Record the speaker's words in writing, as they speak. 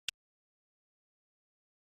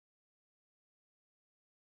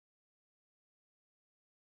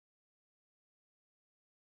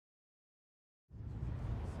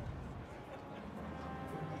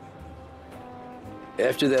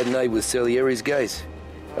After that night with Salieri's guys,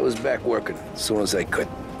 I was back working as soon as I could.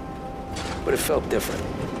 But it felt different.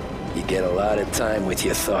 You get a lot of time with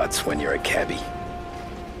your thoughts when you're a cabbie.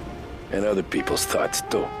 And other people's thoughts,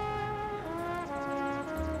 too.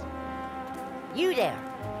 You there,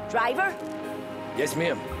 driver? Yes,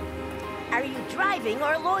 ma'am. Are you driving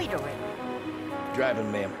or loitering?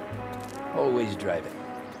 Driving, ma'am. Always driving.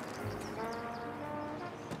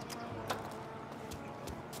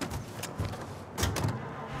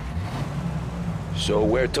 So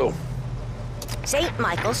where to? St.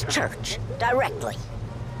 Michael's Church, directly.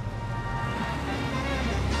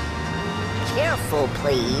 Careful,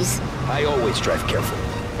 please. I always drive careful.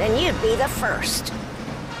 Then you'd be the first.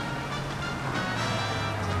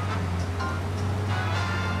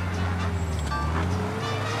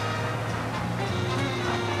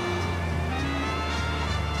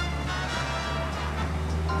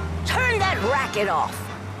 Turn that racket off.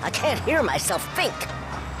 I can't hear myself think.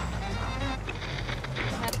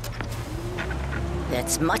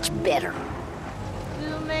 That's much better.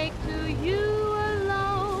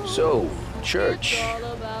 So, church.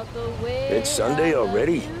 It's Sunday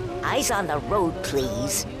already? Eyes on the road,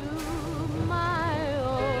 please.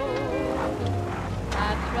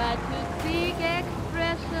 I tried to seek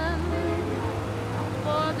expression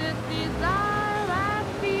for this desire I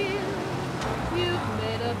feel. You've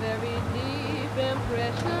made a very deep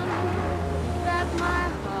impression that my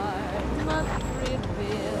heart must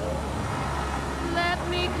reveal. Let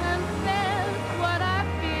me confess what I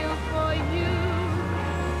feel for you.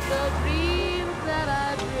 The dreams that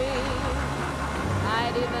I dream,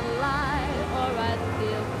 I'd even lie or I'd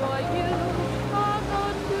steal for you, or go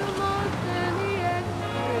to most any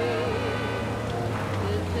extreme.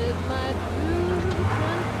 This is my true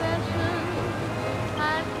confession.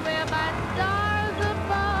 I swear by stars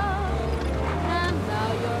above, and now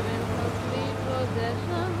you're in complete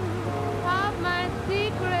possession of my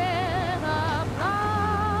secret of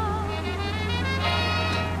love.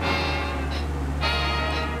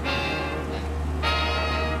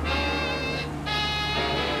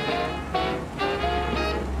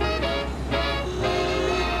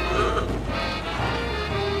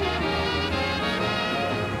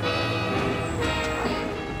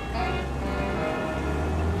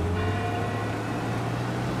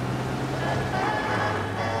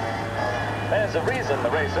 There's a reason the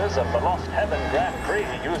racers of the Lost Heaven Grand Prix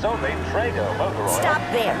use only Trago motor oil. Stop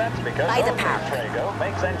there, And that's because by the only park. Trago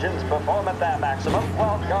makes engines perform at their maximum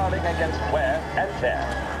while guarding against wear and tear.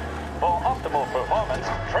 For optimal performance,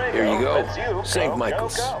 Trago Here you go. lets you St. go,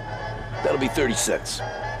 Michael's. go, go. That'll be 30 cents.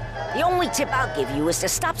 The only tip I'll give you is to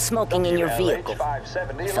stop smoking in your vehicle.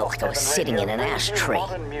 WLH570 I felt like I was Lost sitting in Heaven an Radio ashtray.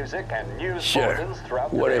 modern music and news Sure. bulletins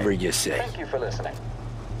throughout the Whatever day. you say. Thank you for listening.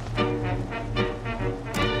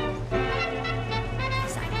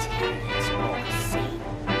 As I tell you, it's all the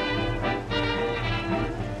same.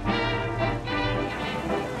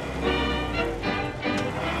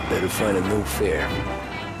 Better find a new fare.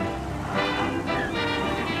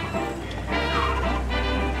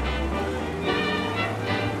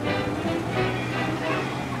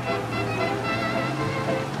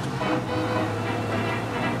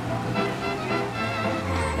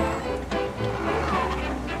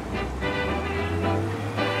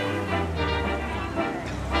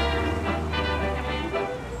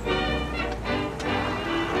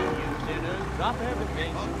 Drop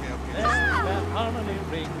everything. Let that harmony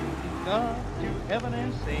ring. Up to heaven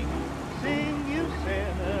and sing. Sing, you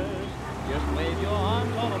sinners. Just wave your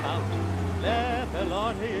arms all about. Let the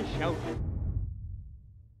Lord hear you shout.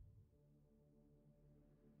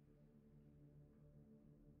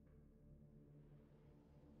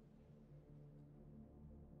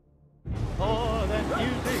 Pour that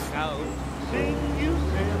music out. Sing, you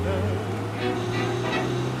sinners.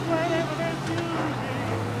 Whenever there's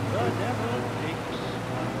music, the devil thinks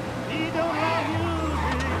he don't like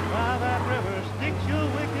music. By that river sticks, you're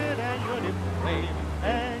wicked and you're depraved,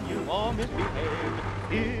 and you all misbehave.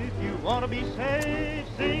 If you want to be saved,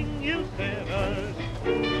 sing, you sinners.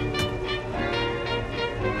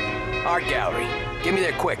 Art gallery. Get me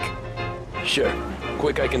there quick. Sure.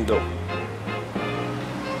 Quick I can do.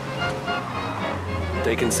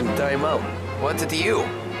 Taking some time out. What's it to you?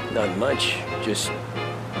 Not much. Just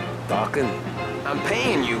talking. I'm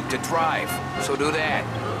paying you to drive, so do that.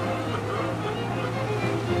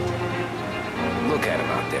 Look at him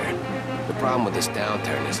out there. The problem with this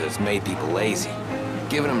downturn is that it's made people lazy.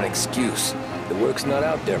 Giving them an excuse. The work's not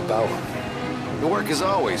out there, pal. The work is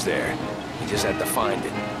always there. You just have to find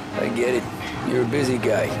it. I get it. You're a busy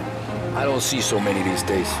guy. I don't see so many these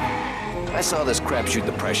days. I saw this crapshoot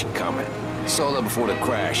depression coming. Sold out before the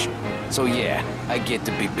crash. So yeah, I get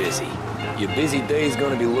to be busy. Your busy day's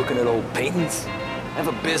gonna be looking at old paintings? I have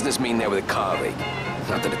a business meeting there with a colleague.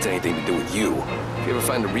 Not that it's anything to do with you. If you ever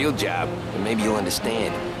find a real job, then maybe you'll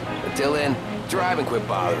understand. Until then, drive and quit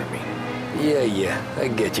bothering me. Yeah, I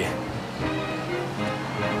get you.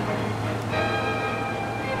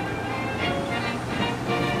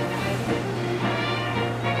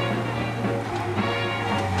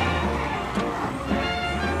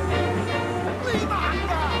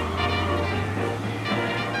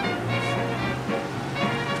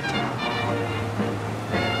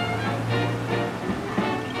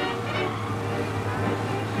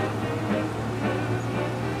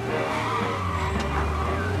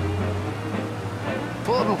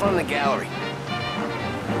 Pull up in front of the gallery.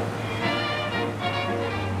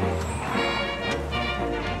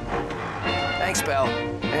 Thanks, pal.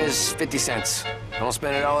 There's 50 cents. Don't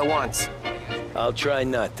spend it all at once. I'll try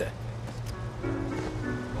not to.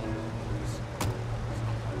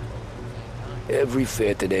 Every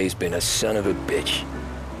fair today's been a son of a bitch.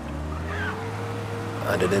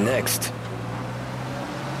 On to the next.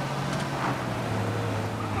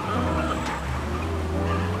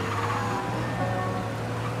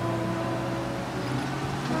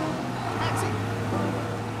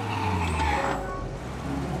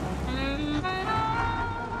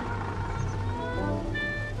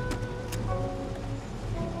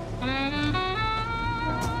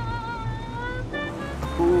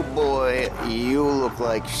 Oh boy, you look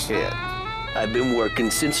like shit. I've been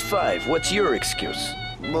working since 5. What's your excuse?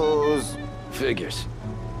 Booze. Figures.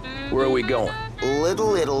 Where are we going?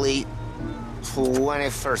 Little Italy,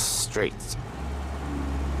 21st Street.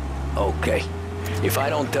 Okay. If I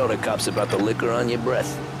don't tell the cops about the liquor on your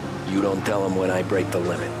breath, you don't tell them when I break the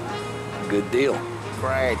limit. Good deal.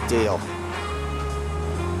 Great deal.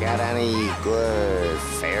 Got any good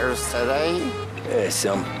fares today? Yeah,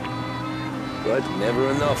 some. But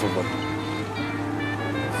never enough of them.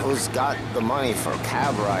 Who's got the money for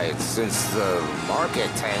cab rides since the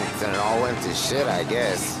market tanked and it all went to shit, I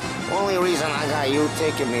guess? Only reason I got you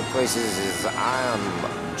taking me places is I'm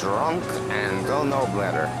drunk and don't know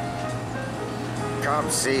better.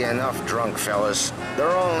 Cops see enough drunk fellas.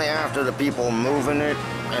 They're only after the people moving it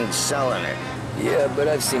and selling it. Yeah, but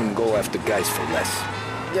I've seen them go after guys for less.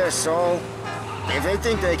 Yes, so if they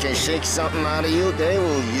think they can shake something out of you, they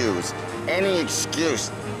will use any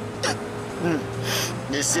excuse.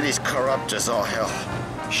 This city's corrupt as all hell.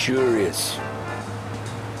 Sure is.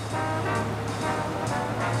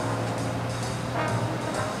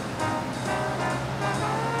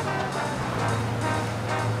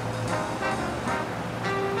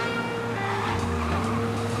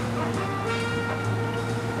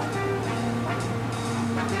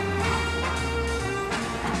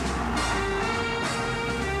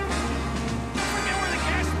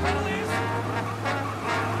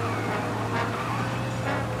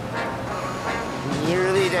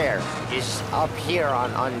 Nearly there. Just up here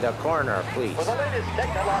on the corner, please. For the latest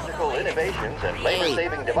technological innovations and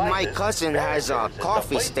labor-saving devices, My cousin has a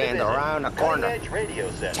coffee stand around the corner.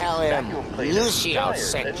 Tell him Lucio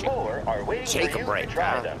sent you. Take a break,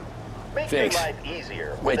 huh? Make Thanks. your life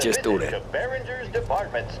easier Might with a just do visit that. to Behringer's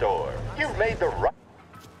Department Store. You've made the right...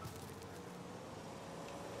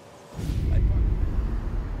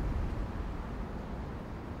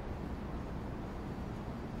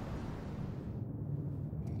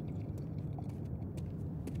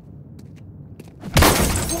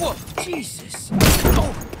 Whoa, Jesus!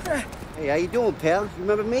 Hey, how you doing, pal? You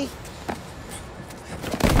remember me?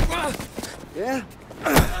 Yeah?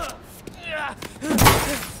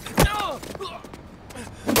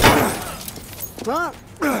 Huh?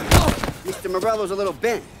 Mr. Morello's a little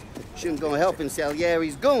bent. Shouldn't go helping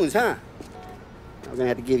Salieri's goons, huh? I'm gonna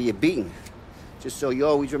have to give you a beating. Just so you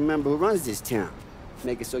always remember who runs this town.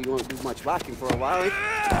 Make it so you won't do much rocking for a while.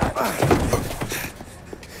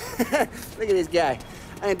 Look at this guy.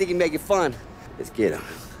 I didn't think he'd make it fun. Let's get him.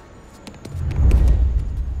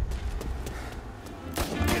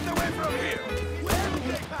 Get away from here!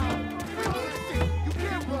 You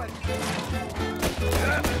can't run!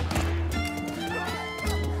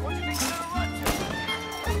 What do you think you're gonna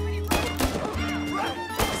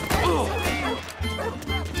run to?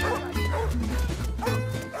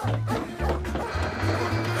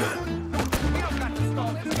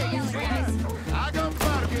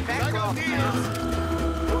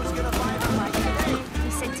 Who's gonna buy them like today? He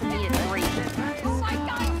said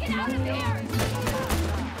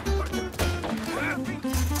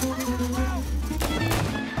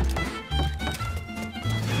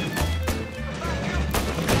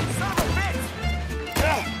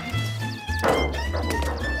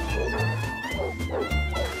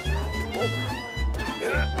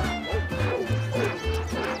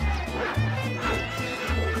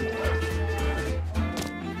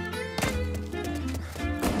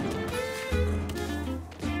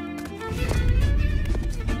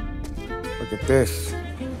like this.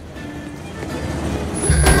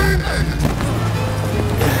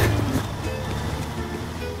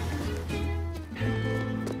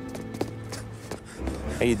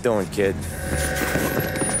 How you doing, kid?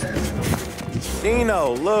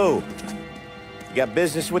 Dino, Lou. You got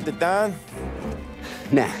business with the Don?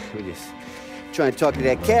 Nah, we're just trying to talk to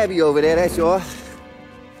that cabbie over there, that's all.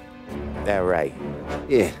 That right.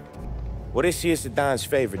 Yeah. Well, this here's the Don's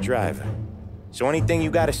favorite driver. So anything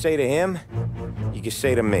you gotta say to him, you can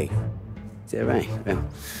say to me. Is that right? Well,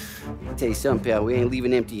 I'll tell you something, pal. We ain't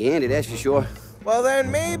leaving empty-handed, that's for sure. Well,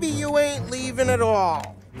 then maybe you ain't leaving at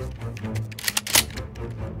all.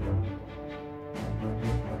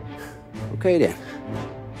 Okay, then.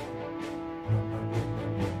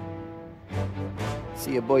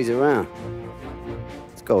 See your boys around.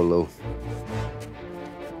 Let's go, Lou.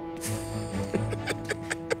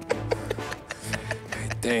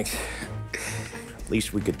 Thanks.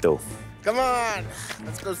 Least we could do. Come on,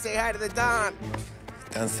 let's go say hi to the Don.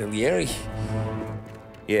 Don Salieri?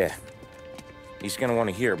 Yeah. He's gonna want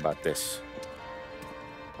to hear about this.